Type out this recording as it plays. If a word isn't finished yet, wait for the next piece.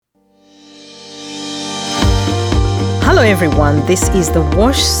Hello everyone, this is the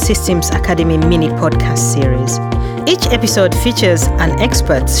WASH Systems Academy mini podcast series. Each episode features an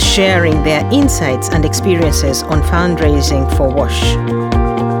expert sharing their insights and experiences on fundraising for WASH.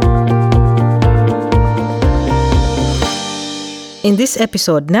 In this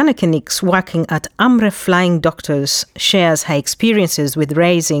episode, Nanneke Nix, working at Amref Flying Doctors, shares her experiences with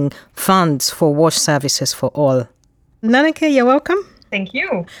raising funds for WASH Services for All. Nanneke, you're welcome. Thank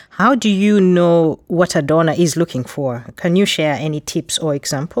you. How do you know what a donor is looking for? Can you share any tips or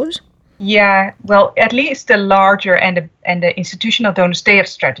examples? Yeah, well, at least the larger and the institutional donors, they have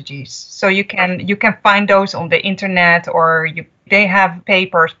strategies. So you can find those on the internet, or they have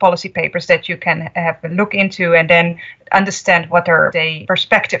policy papers that you can have a look into and then understand what their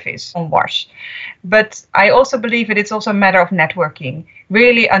perspective is on WASH. But I also believe it's also a matter of networking,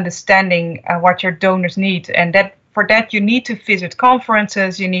 really understanding what your donors need, and for that, you need to visit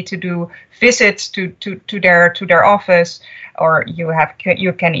conferences. You need to do visits to their office, or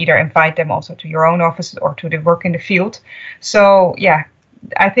you can either invite them also to your own office or to the work in the field. So yeah,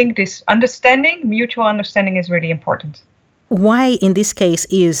 I think this mutual understanding, is really important. Why, in this case,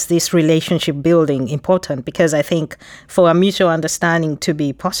 is this relationship building important? Because I think for a mutual understanding to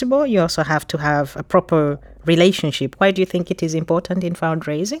be possible, you also have to have a proper relationship. Why do you think it is important in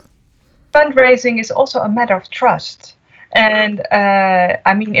fundraising? Fundraising is also a matter of trust. And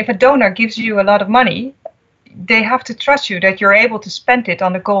if a donor gives you a lot of money, they have to trust you that you're able to spend it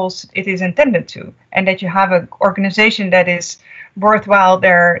on the goals it is intended to, and that you have an organization that is worthwhile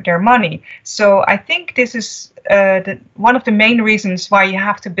their money. So I think this is one of the main reasons why you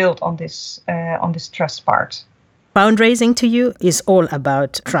have to build on this trust part. Fundraising to you is all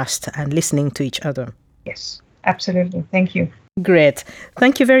about trust and listening to each other. Yes, absolutely. Thank you. Great.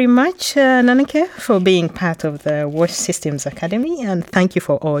 Thank you very much, Nanneke, for being part of the WASH Systems Academy, and thank you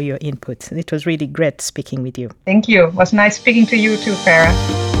for all your input. It was really great speaking with you. Thank you. It was nice speaking to you too, Farah.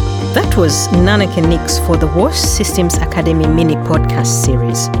 That was Nanneke Nix for the WASH Systems Academy mini podcast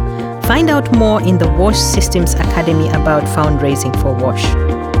series. Find out more in the WASH Systems Academy about fundraising for WASH.